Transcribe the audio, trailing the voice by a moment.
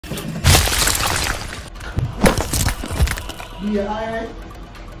Yeah, alright.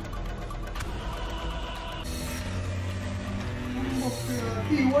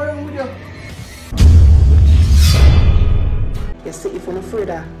 What am with you? You see, if you're afraid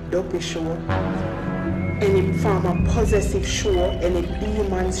of dopey show, any form of possessive show, any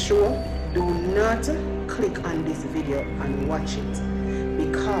demons show, do not click on this video and watch it,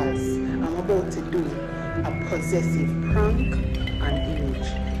 because I'm about to do a possessive prank and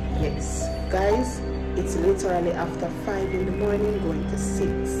image. Yes, guys, it's literally after 5 in the morning going to 6,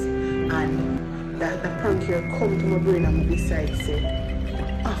 and the prank here come to my brain and my side say,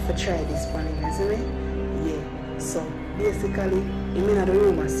 I have to try this for him, isn't it? Yeah, so basically, I'm in the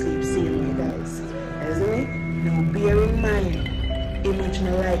room asleep, seeing me, guys. Isn't it? Now bear in mind, image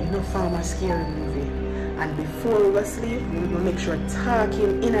no like no form of scary movie. And before we go sleep, we will make sure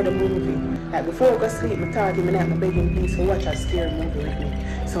talking in the movie. Like before we go sleep, I'm talking, I'm begging please to watch a scary movie with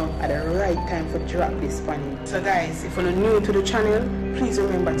me. So at the right time for drop this funny. So guys, if you're new to the channel, please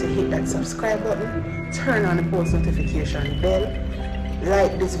remember to hit that subscribe button, turn on the post notification bell,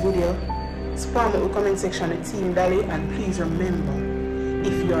 like this video, spam it in the comment section with Team Dolly, and please remember,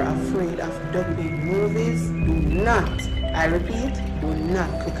 if you're afraid of dubbing movies, do not, I repeat, do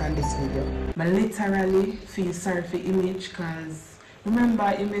not click on this video. I literally feel sorry for Image, because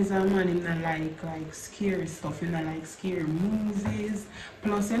remember, Image is a man, him not like scary stuff, he not like scary movies.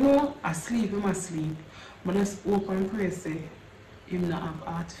 Plus, you know, asleep, him asleep. But just hope and pray say him not have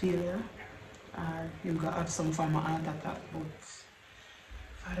heart failure, or him gonna have some form of heart attack. But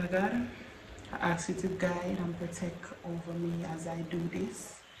Father God, I ask you to guide and protect over me as I do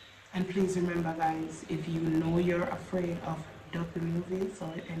this. And please remember, guys, if you know you're afraid of dopey movies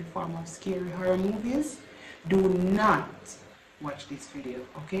or any form of scary horror movies, do not watch this video,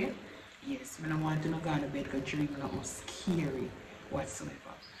 okay? Yes, I don't want to go to bed because dream nothing scary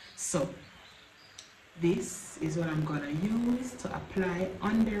whatsoever. So, this is what I'm gonna use to apply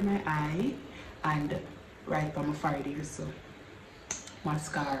under my eye and right by my forehead here, so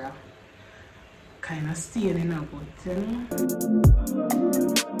mascara. Kind of staining up, but you know.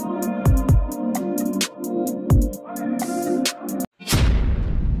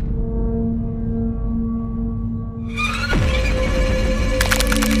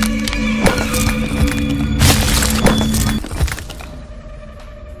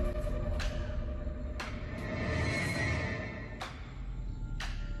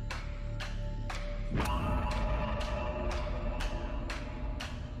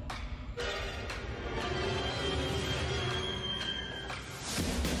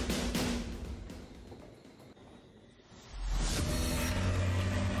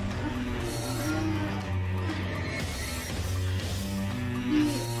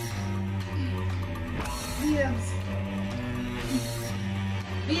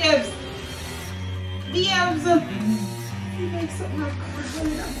 Babes! You make something like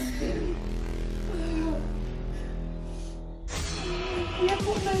crying on my belly. You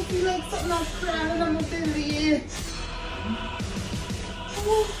put me like something like crying on my belly.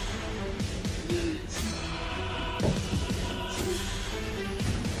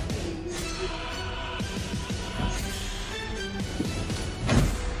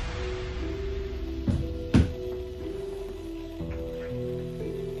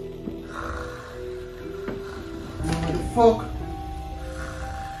 Fuck.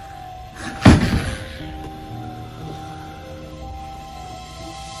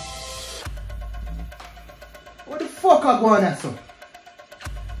 What the fuck are going on, son?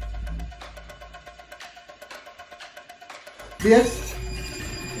 Yes?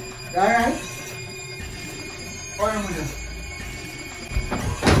 Alright? What am I doing?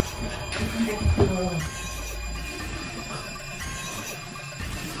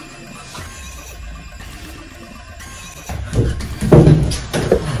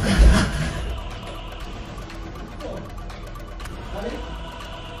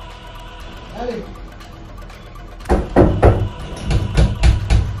 Ali.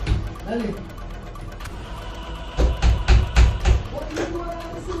 What are you doing?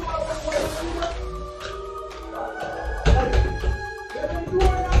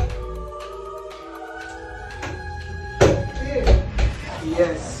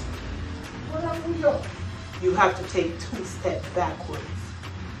 Yes. You have to take 2 steps backwards.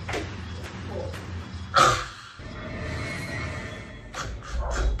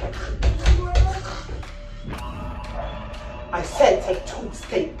 I said take 2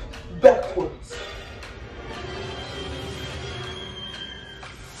 steps backwards.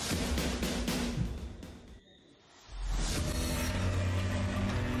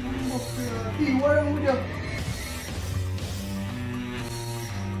 What am I doing?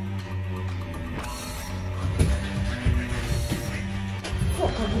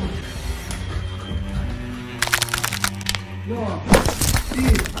 No.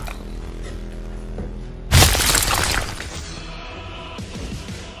 See.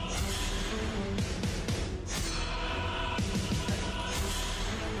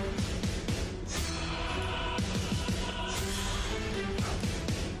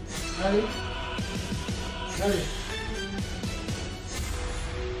 Ready? Ready?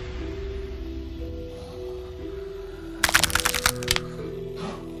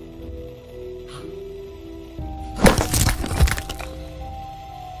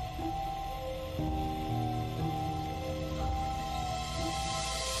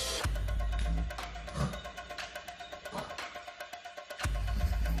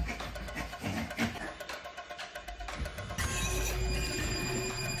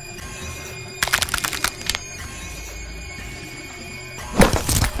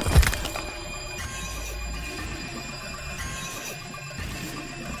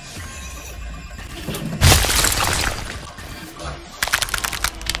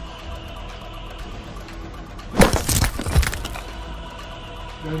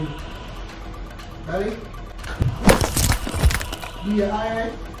 Ready? Ready? Do your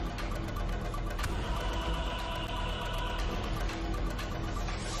eye.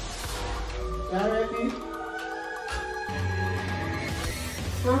 Y'all ready?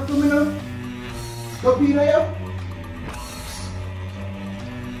 Come to me now. Go be there.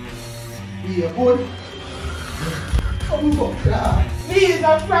 Yeah, good. Come on. Please,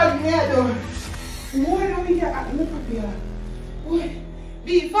 I'm trying to get them. Why don't we get look up here? Boy.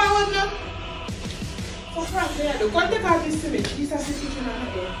 Be forward now. So fast there. Go take out this image. This is the situation on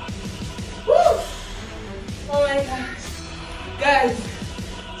here. Woo! Oh my God. Guys,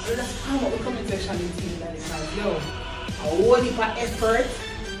 let's come up with comment section and see that because yo, a whole heap of effort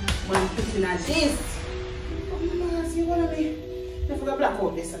man putting at this. Oh man, see what I mean? I forgot black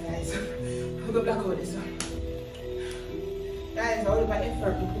out this one, guys. I forgot black out this one. Guys, a whole heap of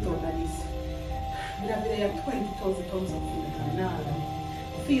effort to put on this. We have been there 20,000 pounds of food now.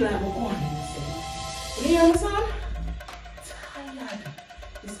 Feel like I'm going to you understand? Tired.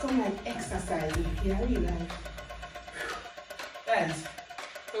 It's come like exercise in here, real life. Guys,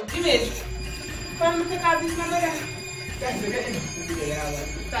 so image. Come take out this number there. Guys, we're getting to the video.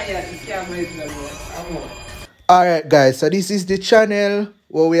 I'm tired. This camera is not. Alright guys, so this is the channel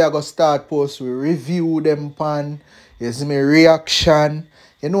where we are going to start post. We review them pan. You see me reaction.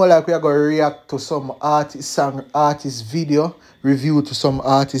 You know, like we are going to react to some artist song, artist video, review to some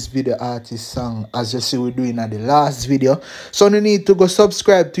artist video, artist song, as you see we doing at the last video. So you need to go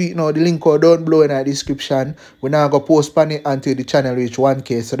subscribe to it now. The link are down below in the description. We're now going to post pan it until the channel reach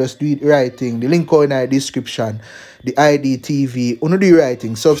 1K. So just do it right thing. The link are in the description. The IDTV. You know, do the right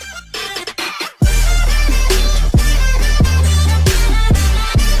thing. So